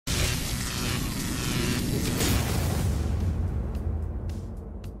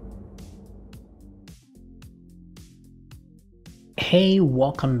Hey,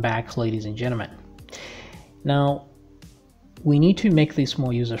 welcome back, ladies and gentlemen. Now, we need to make this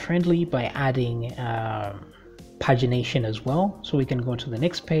more user-friendly by adding pagination as well, so we can go to the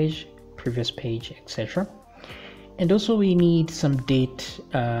next page, previous page, etc. And also we need some date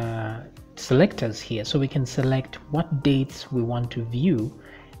selectors here, so we can select what dates we want to view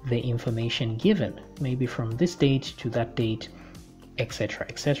the information given, maybe from this date to that date, etc.,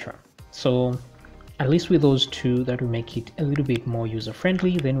 etc. So at least with those two, that will make it a little bit more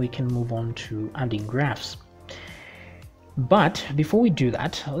user-friendly. Then we can move on to adding graphs. But before we do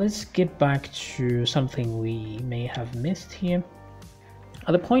that, let's get back to something we may have missed here.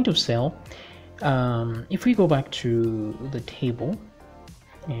 At the point of sale, if we go back to the table,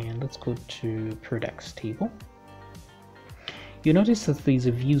 and let's go to products table, you notice that there's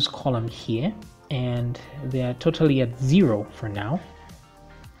a views column here, and they are totally at 0 for now.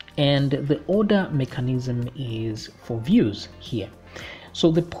 And the order mechanism is for views here. So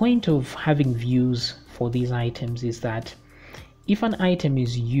the point of having views for these items is that if an item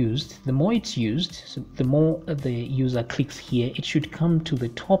is used, the more it's used, so the more the user clicks here, it should come to the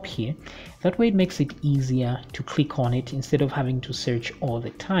top here. That way it makes it easier to click on it instead of having to search all the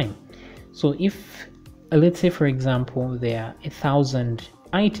time. So if, let's say for example, there are 1,000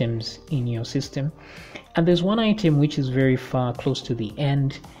 items in your system, and there's one item which is very far close to the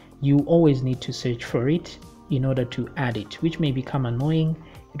end, you always need to search for it in order to add it, which may become annoying.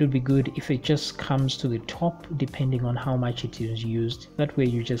 It would be good if it just comes to the top depending on how much it is used. That way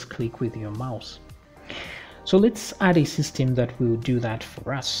you just click with your mouse. So let's add a system that will do that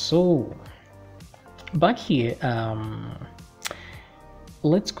for us. So back here,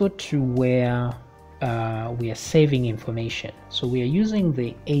 let's go to where we are saving information. So we are using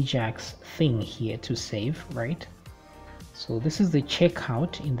the Ajax thing here to save, right? So this is the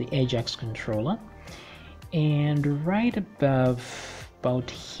checkout in the Ajax controller, and right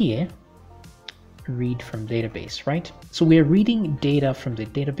about here, read from database, right? So we are reading data from the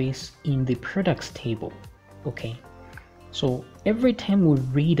database in the products table. Okay, so every time we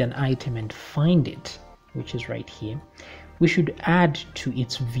read an item and find it, which is right here, we should add to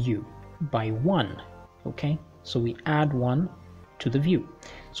its view by 1. Okay, so we add 1 to the view.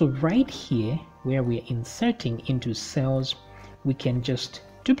 So right here where we're inserting into cells, we can just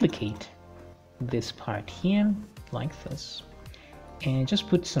duplicate this part here like this, and just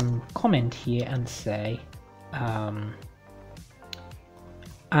put some comment here and say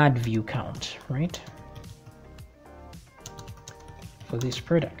add view count, right, for this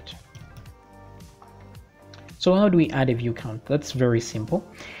product. So how do we add a view count? That's very simple.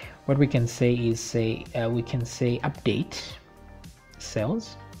 What we can say is we can say update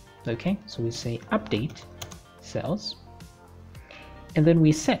cells. Okay, so we say update cells, and then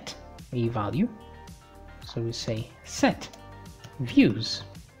we set a value. So we say set views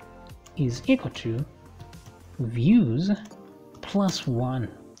is equal to views plus 1.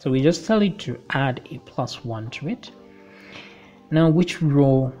 So we just tell it to add a plus 1 to it. Now which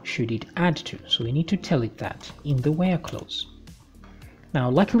row should it add to? So we need to tell it that in the where clause. Now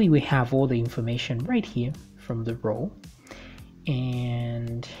luckily we have all the information right here from the row,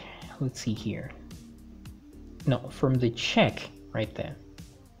 and let's see here, no, from the check right there.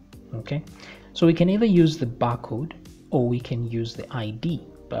 Okay, so we can either use the barcode or we can use the ID,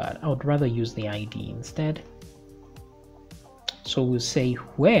 but I would rather use the ID instead. So we'll say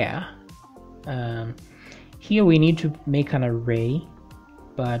where, here we need to make an array,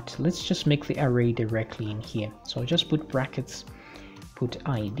 but let's just make the array directly in here. So just put brackets, put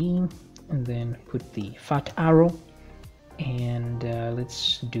ID, and then put the fat arrow, and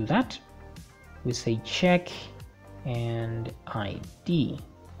let's do that. We say check and ID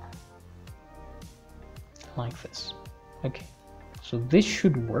like this. Okay, so this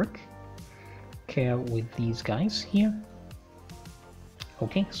should work. Okay, with these guys here.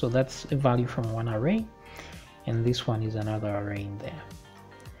 Okay, so that's a value from one array, and this one is another array in there.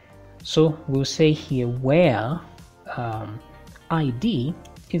 So we'll say here where ID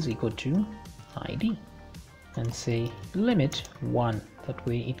is equal to ID, and say limit 1. That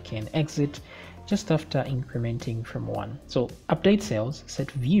way it can exit just after incrementing from 1. So update cells, set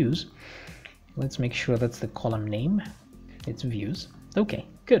views. Let's make sure that's the column name. It's views. Okay,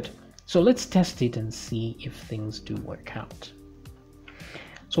 good. So let's test it and see if things do work out.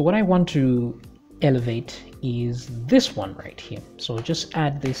 So what I want to elevate is this one right here. So just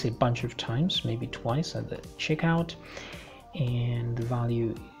add this a bunch of times, maybe twice at the checkout, and the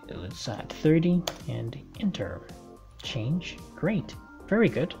value, let's add 30 and enter. Change. Great, very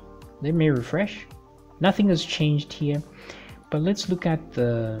good. Let me refresh. Nothing has changed here, but let's look at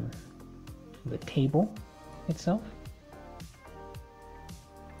the table itself.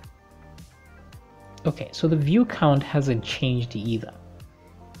 Okay, so the view count hasn't changed either.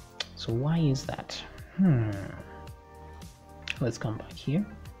 So why is that? Let's come back here.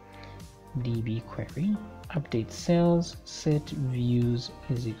 DB query, update cells, set views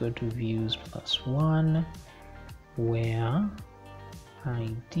is equal to views plus 1, where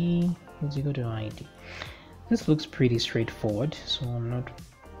ID is equal to ID. This looks pretty straightforward, so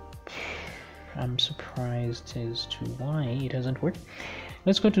I'm surprised as to why it doesn't work.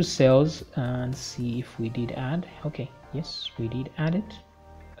 Let's go to cells and see if we did add. Okay, yes, we did add it.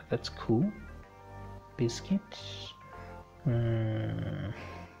 That's cool. Biscuit.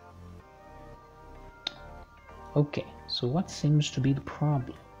 Okay, so what seems to be the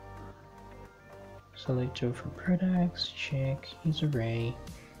problem? Selector from products, check is array,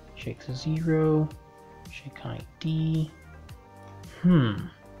 check 0, check ID.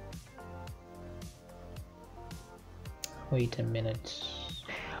 Wait a minute.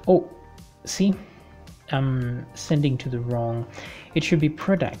 Oh, see, I'm sending to the wrong. It should be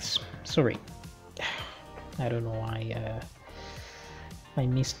products. Sorry, I don't know why I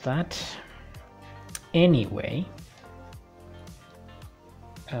missed that. Anyway,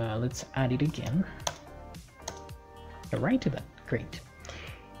 let's add it again. Right to that. Great.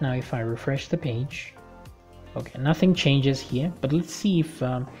 Now if I refresh the page, okay, nothing changes here, but let's see if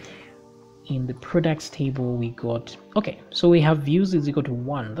in the products table we got, okay, so we have views is equal to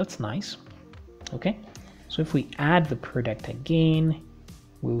 1. That's nice. Okay, so if we add the product again,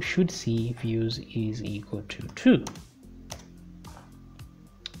 we should see views is equal to 2.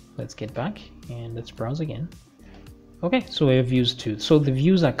 Let's get back and let's browse again. Okay, so we have views 2. So the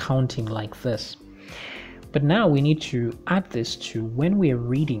views are counting like this. But now we need to add this to when we are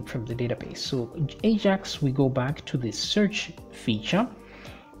reading from the database. So Ajax, we go back to the search feature,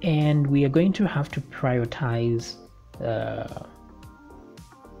 and we are going to have to prioritize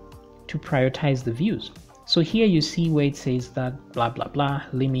the views. So here you see where it says that blah blah blah,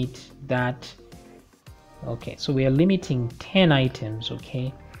 limit that. Okay, so we are limiting 10 items.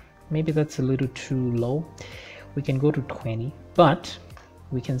 Okay, maybe that's a little too low. We can go to 20, but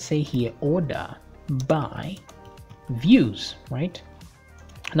we can say here order by views, right?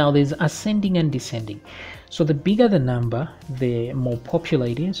 Now there's ascending and descending. So the bigger the number, the more popular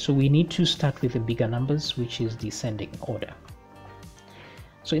it is. So we need to start with the bigger numbers, which is descending order.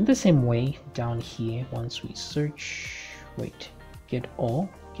 So in the same way, down here, once we search, wait, get all.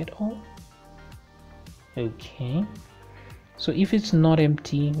 Okay. So if it's not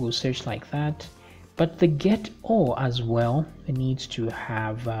empty, we'll search like that. But the get all as well, it needs to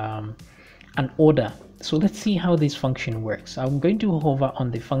have an order. So let's see how this function works. I'm going to hover on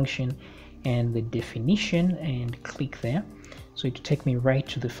the function and the definition and click there. So it will take me right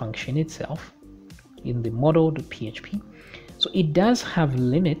to the function itself in the model.php. So it does have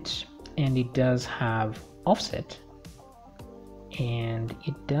limit and it does have offset and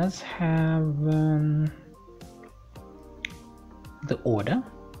it does have the order,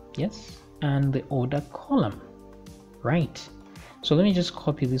 yes, and the order column, right? So let me just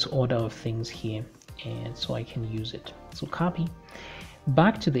copy this order of things here and so I can use it. So copy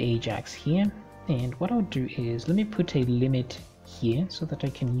back to the Ajax here, and what I'll do is let me put a limit here so that I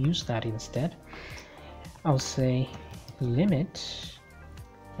can use that instead. I'll say limit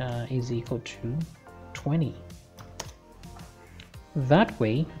is equal to 20. That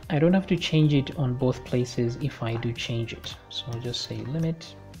way I don't have to change it on both places if I do change it. So I'll just say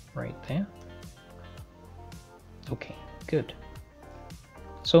limit right there. Okay, good.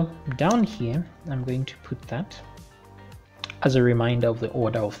 So down here I'm going to put that as a reminder of the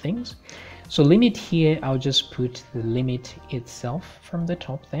order of things. So limit here, I'll just put the limit itself from the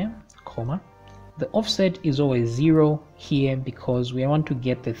top there, comma. The offset is always 0 here because we want to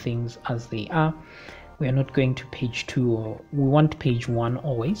get the things as they are. We are not going to page 2, or we want page 1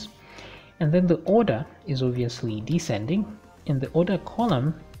 always. And then the order is obviously descending, and the order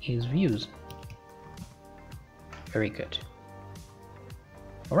column is views. Very good.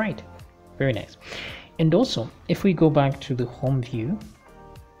 All right, very nice. And also, if we go back to the home view,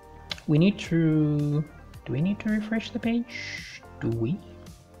 we need to, do we need to refresh the page? Do we?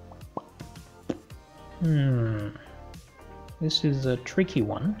 This is a tricky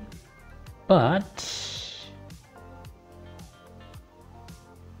one, but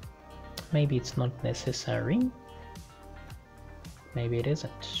maybe it's not necessary. Maybe it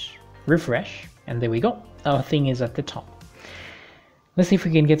isn't. Refresh, and there we go. Our thing is at the top. Let's see if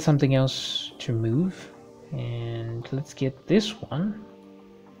we can get something else to move, and let's get this one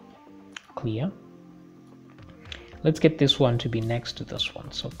clear. Let's get this one to be next to this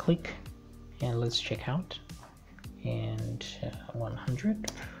one. So click and let's check out, and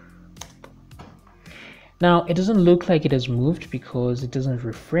 100. Now it doesn't look like it has moved because it doesn't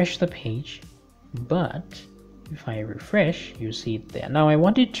refresh the page, but if I refresh, you see it there. Now I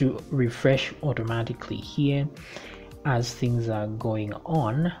want it to refresh automatically here as things are going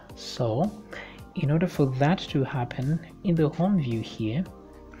on. So in order for that to happen, in the home view here,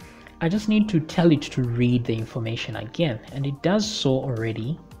 I just need to tell it to read the information again, and it does so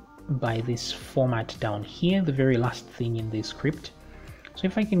already by this format down here, the very last thing in this script. So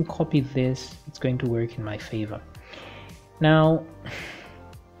if I can copy this, it's going to work in my favor. Now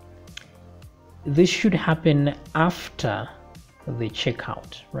this should happen after the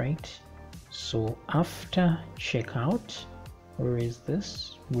checkout, right? So after checkout, where is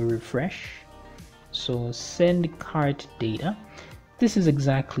this? We refresh. So send cart data. This is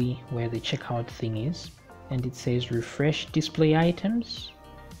exactly where the checkout thing is, and it says refresh display items.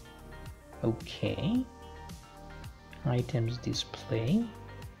 Okay, items display,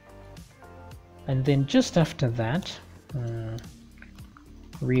 and then just after that,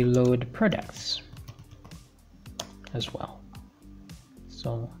 reload products as well.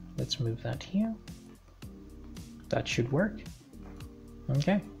 So let's move that here. That should work.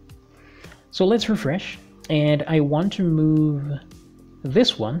 Okay, so let's refresh, and I want to move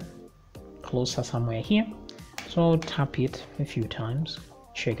this one closer somewhere here, so I'll tap it a few times,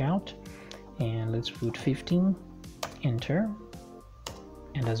 check out, and let's put 15, enter,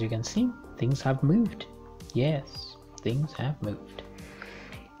 and as you can see, things have moved. Yes, things have moved.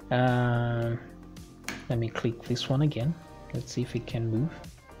 Let me click this one again. Let's see if it can move.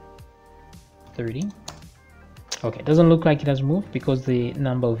 30. Okay, doesn't look like it has moved because the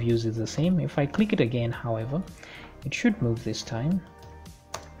number of views is the same. If I click it again, however, it should move this time.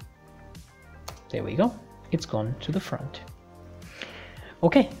 There we go, it's gone to the front.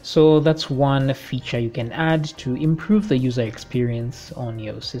 Okay, so that's one feature you can add to improve the user experience on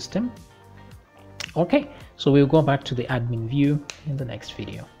your system. Okay, so we'll go back to the admin view in the next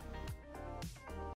video.